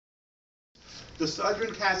the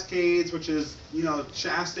Southern Cascades, which is, you know,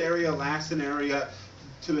 Shasta area, Lassen area,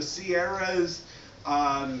 to the Sierras,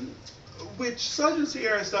 which Southern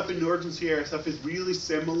Sierra stuff and Northern Sierra stuff is really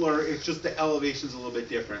similar. It's just the elevation's a little bit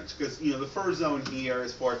different because, you know, the fir zone here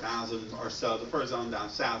is 4,000 or so. The fir zone down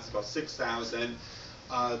south is about 6,000.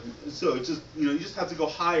 So it's just, you know, you just have to go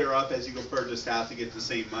higher up as you go further south to get the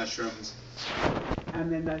same mushrooms.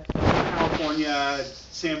 And then that's California,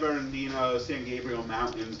 San Bernardino, San Gabriel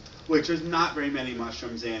Mountains, which there's not very many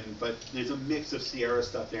mushrooms in, but there's a mix of Sierra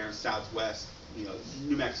stuff there in Southwest, you know,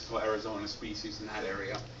 New Mexico, Arizona species in that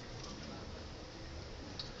area.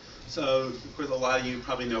 So, of course, a lot of you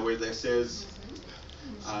probably know where this is.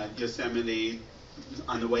 Yosemite,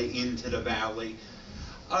 on the way into the valley.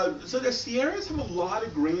 So the Sierras have a lot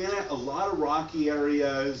of granite, a lot of rocky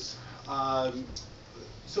areas.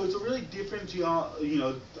 So it's a really different you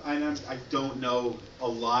know, I don't know a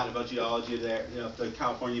lot about geology there, you know, the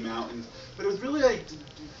California mountains, but it was really like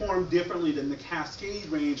formed differently than the Cascade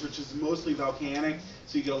Range, which is mostly volcanic.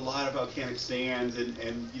 So you get a lot of volcanic sands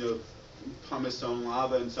and you know, pumice stone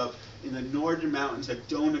lava and stuff in the northern mountains that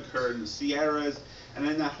don't occur in the Sierras. And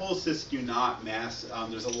then that whole Siskiyou Knot mess,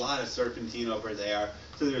 there's a lot of serpentine over there.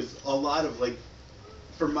 So there's a lot of, like,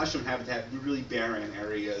 for mushroom habitat, really barren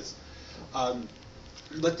areas.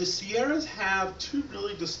 But the Sierras have two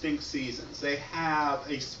really distinct seasons. They have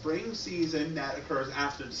a spring season that occurs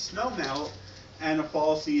after the snow melt, and a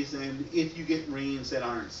fall season if you get rains that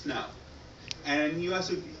aren't snow. And you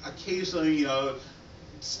also occasionally, you know,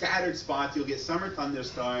 scattered spots, you'll get summer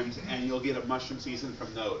thunderstorms, and you'll get a mushroom season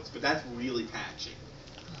from those. But that's really patchy.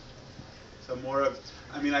 So more of,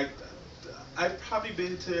 I mean, I've probably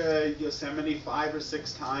been to Yosemite 5 or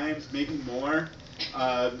 6 times, maybe more,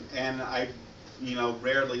 and I, you know,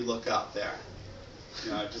 rarely look up there.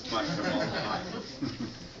 You know, I just mushroom all the time.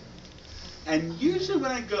 And usually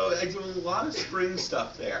when I go, I do a lot of spring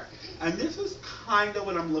stuff there. And this is kind of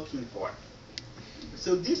what I'm looking for.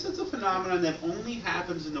 So this is a phenomenon that only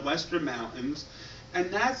happens in the western mountains,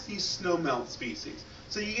 and that's these snowmelt species.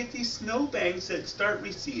 So you get these snow banks that start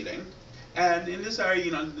receding, and in this area,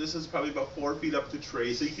 you know, this is probably about 4 feet up the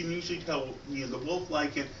tree, so you can usually tell, you know, the wolf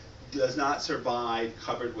lichen does not survive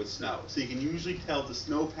covered with snow. So you can usually tell the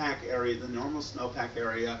snowpack area, the normal snowpack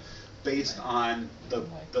area, based on the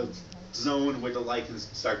zone where the lichens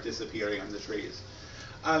start disappearing on the trees.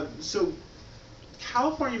 So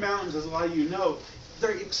California mountains, as a lot of you know,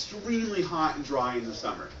 they're extremely hot and dry in the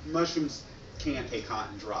summer. Mushrooms can't take hot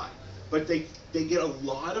and dry, but they get a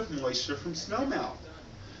lot of moisture from snow melt.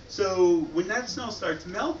 So when that snow starts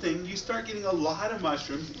melting, you start getting a lot of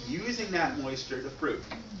mushrooms using that moisture to fruit.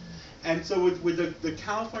 And so with the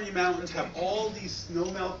California mountains have all these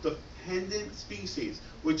snowmelt dependent species,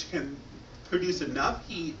 which can produce enough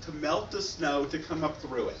heat to melt the snow to come up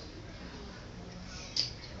through it.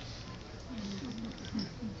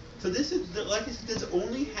 So this is, like I said, this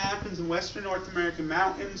only happens in western North American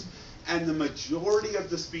mountains, and the majority of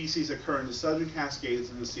the species occur in the Southern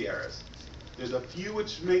Cascades and the Sierras. There's a few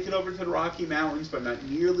which make it over to the Rocky Mountains, but not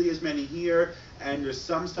nearly as many here. And there's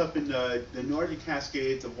some stuff in the Northern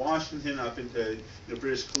Cascades of Washington up into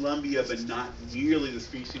British Columbia, but not nearly the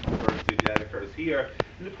species diversity that occurs here.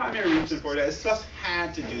 And the primary reason for that is stuff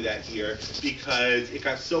had to do that here because it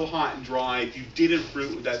got so hot and dry. If you didn't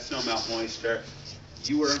fruit with that snowmelt moisture,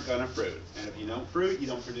 you weren't going to fruit. And if you don't fruit, you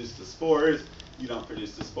don't produce the spores. You don't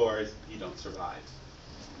produce the spores, you don't survive.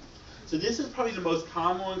 So this is probably the most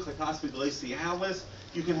common one, Clitospa glacialis.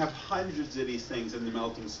 You can have hundreds of these things in the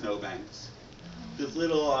melting snowbanks. This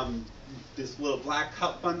little black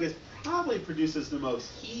cup fungus probably produces the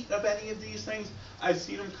most heat of any of these things. I've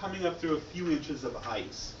seen them coming up through a few inches of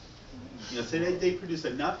ice. You know, so they produce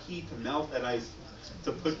enough heat to melt that ice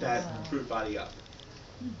to put that fruit body up.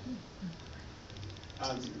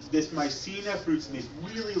 This Mycena fruits in these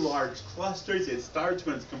really large clusters. It starts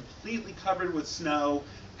when it's completely covered with snow,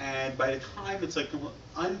 and by the time it's like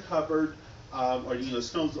uncovered, or you know,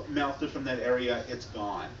 snow's melted from that area, it's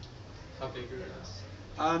gone. How big are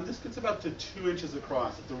those? This gets about to 2 inches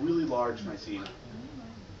across. It's a really large Mycena.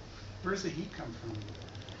 Where's the heat come from?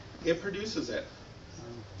 It produces it.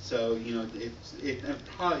 So you know,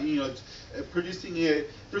 it's producing it.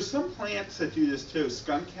 There's some plants that do this too.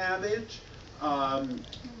 Skunk cabbage.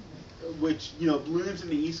 Which, you know, blooms in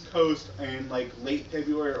the East Coast in like late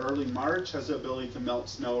February or early March, has the ability to melt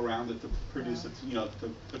snow around it to produce it, you know, to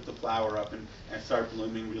put the flower up and start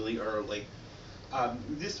blooming really early.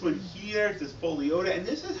 This one here, this Foliota, and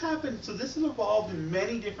this has happened, so this has evolved in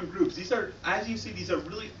many different groups. These are, as you see, these are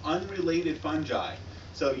really unrelated fungi.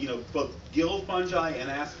 So, you know, both gill fungi and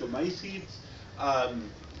ascomycetes.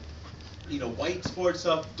 white sport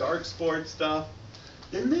stuff, dark sport stuff,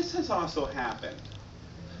 then this has also happened.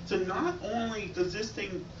 So not only does this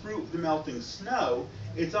thing fruit the melting snow,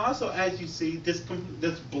 it's also, as you see, this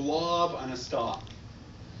blob on a stalk.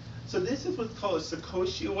 So this is what's called a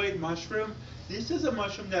sacotioid mushroom. This is a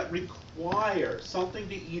mushroom that requires something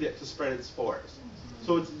to eat it to spread its spores.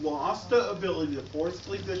 So it's lost the ability to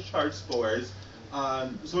forcefully discharge spores.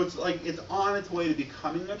 So it's like it's on its way to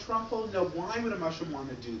becoming a truffle. Now, why would a mushroom want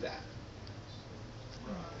to do that?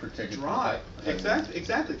 Dry.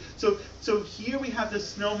 Exactly. So here we have the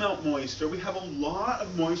snow melt moisture. We have a lot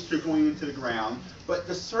of moisture going into the ground, but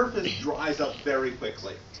the surface dries up very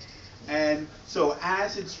quickly. And so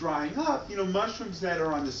as it's drying up, mushrooms that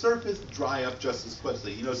are on the surface dry up just as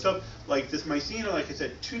quickly. Stuff like this mycena, like I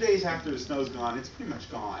said, 2 days after the snow's gone, it's pretty much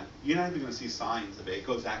gone. You're not even going to see signs of it. It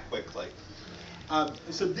goes that quickly.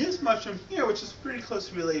 So this mushroom here, which is pretty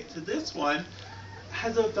closely related to this one,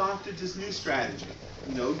 has adopted this new strategy.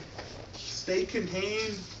 Stay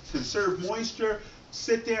contained, conserve moisture,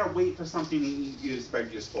 sit there, wait for something to eat you to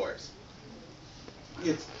spread your spores.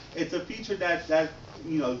 It's a feature that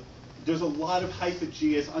there's a lot of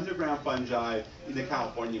hyphageous underground fungi in the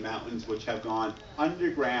California mountains which have gone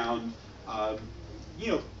underground,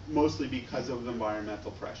 mostly because of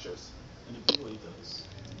environmental pressures. And people eat those.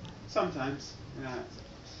 Sometimes.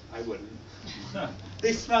 I wouldn't.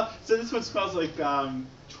 They smell. So this one smells like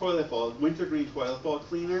toilet bowl, wintergreen toilet bowl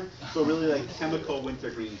cleaner. So really like chemical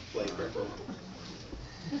wintergreen flavor.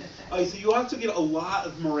 So you also get a lot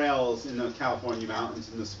of morels in the California mountains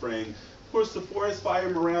in the spring. Of course, the forest fire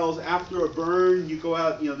morels. After a burn, you go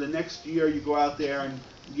out. The next year you go out there, and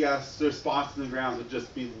yes, there's spots in the ground that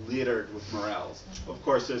just be littered with morels. Of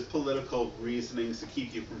course, there's political reasonings to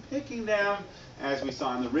keep you from picking them, as we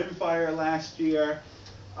saw in the rim fire last year.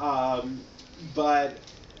 But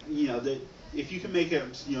if you can make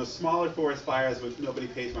it, smaller forest fires which nobody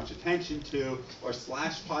pays much attention to, or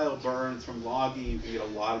slash pile burns from logging, you can get a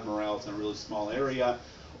lot of morels in a really small area,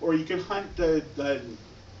 or you can hunt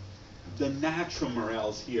the natural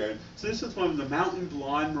morels here. So this is one of the mountain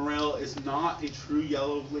blonde morel. It's not a true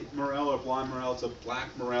yellow morel or blonde morel. It's a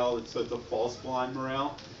black morel. It's a false blonde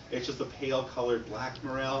morel. It's just a pale colored black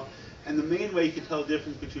morel. And the main way you can tell the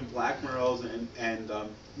difference between black morels and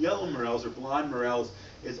yellow morels or blonde morels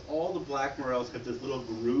is all the black morels have this little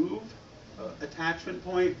groove attachment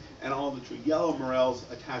point, and all the true yellow morels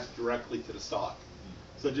attach directly to the stalk.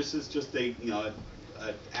 So this is just a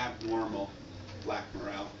abnormal black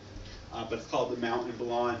morel. But it's called the mountain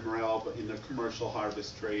blonde morel, but in the commercial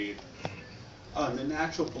harvest trade. The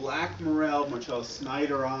natural black morel, Morchella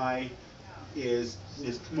snyderi, is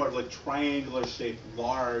more like triangular shaped,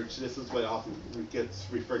 large. This is what often gets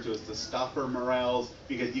referred to as the stuffer morels,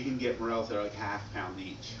 because you can get morels that are like ½ pound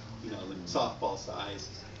each, like softball size.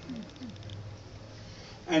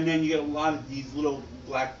 And then you get a lot of these little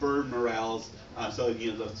black bird morels. So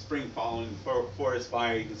the spring following forest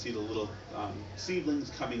fire, you can see the little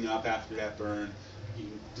seedlings coming up after that burn. You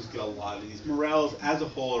can just get a lot of these. Morels as a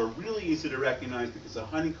whole are really easy to recognize because of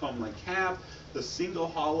honeycomb-like cap, the single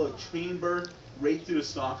hollow chamber right through the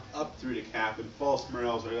stalk up through the cap, and false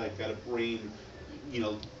morels are like got a brain,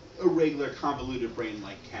 irregular convoluted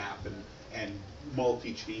brain-like cap and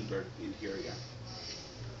multi-chambered interior.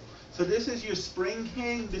 So this is your spring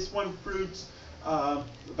king. This one fruits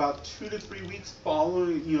about 2 to 3 weeks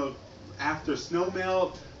following, after snow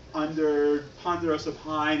melt, under ponderosa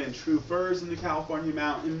pine and true firs in the California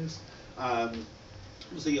mountains.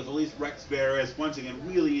 So you have at least Rex varus, once again,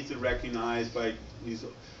 really easy to recognize by these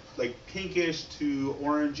like pinkish to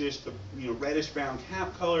orangish to reddish brown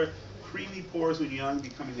cap color, creamy pores when young,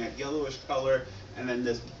 becoming that yellowish color, and then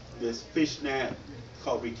this fishnet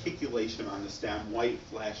called reticulation on the stem, white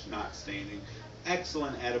flesh, not staining.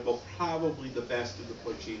 Excellent edible, probably the best of the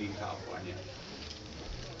porcini in California.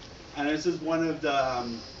 And this is one of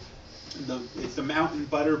it's the mountain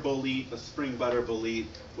butter bolete, a spring butter bolete,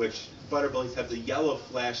 which butter boletes have the yellow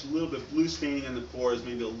flesh, a little bit blue staining on the pores,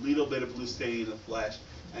 maybe a little bit of blue staining in the flesh,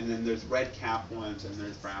 and then there's red cap ones and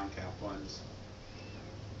there's brown cap ones.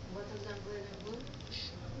 What is that red and blue?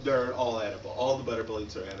 They're all edible. All the butter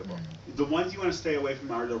boletes are edible. The ones you want to stay away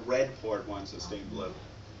from are the red pored ones that stain blue.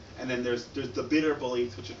 And then there's the bitter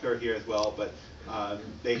boletes, which occur here as well, but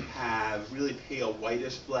they have really pale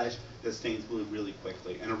whitish flesh that stains blue really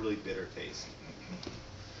quickly and a really bitter taste.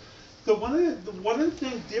 So one of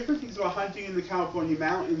the different things about hunting in the California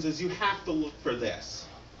mountains is you have to look for this.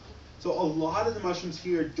 So a lot of the mushrooms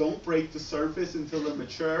here don't break the surface until they're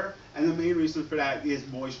mature, and the main reason for that is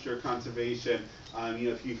moisture conservation.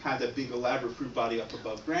 If you have that big elaborate fruit body up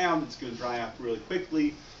above ground, it's going to dry up really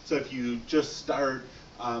quickly. So if you just start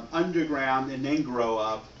underground and then grow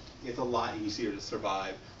up, it's a lot easier to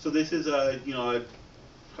survive. So this is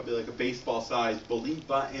probably like a baseball-sized bolete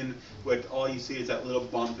button, where all you see is that little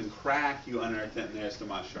bump and crack. You unearth it, and there's the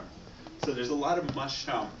mushroom. So there's a lot of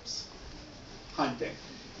mushrooms hunting.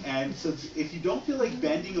 And so if you don't feel like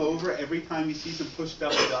bending over every time you see some pushed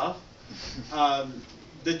up stuff,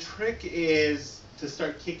 the trick is to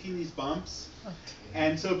start kicking these bumps.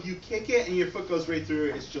 And so if you kick it and your foot goes right through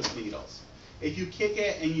it, it's just needles. If you kick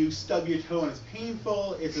it and you stub your toe and it's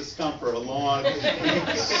painful, it's a stump or a log. If you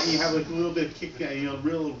kick it and you have like a little bit of kick,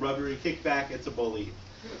 real rubbery kickback, it's a bolete.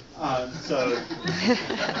 So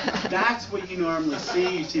that's what you normally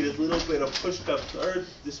see. You see this little bit of pushed up earth.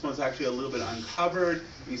 This one's actually a little bit uncovered.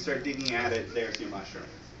 You start digging at it, there's your mushroom.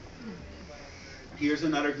 Here's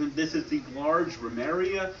another, this is the large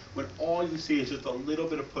Rumeria, when all you see is just a little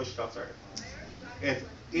bit of pushed up earth.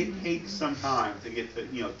 It takes some time to get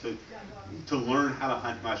to learn how to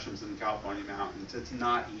hunt mushrooms in the California mountains. It's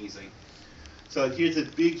not easy. So here's a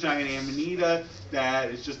big giant amanita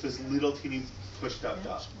that is just this little teeny pushed up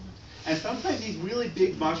duff. And sometimes these really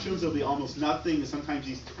big mushrooms will be almost nothing, and sometimes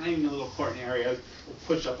these tiny little cornereas will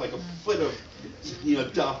push up like a foot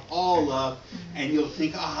of duff all up, and you'll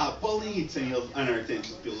think, boletes, and you'll unearth it and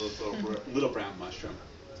just be a little brown mushroom.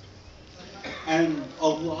 And a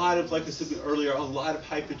lot of, like I said earlier, a lot of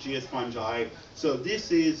hypogeous fungi. So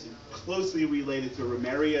this is closely related to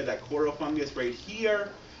Rumeria, that coral fungus right here,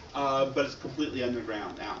 but it's completely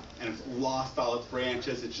underground now. And it's lost all its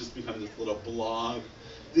branches. It's just become this little blob.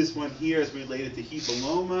 This one here is related to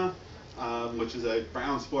Hippolyma, which is a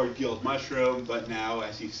brown-spored gilled mushroom, but now,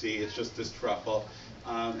 as you see, it's just this truffle.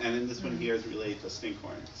 And then this one here is related to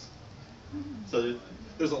stinkhorns. So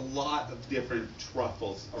there's a lot of different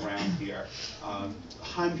truffles around here,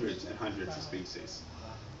 hundreds and hundreds of species,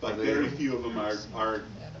 but very few of them are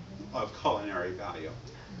of culinary value.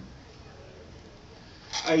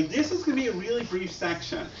 This is going to be a really brief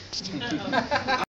section.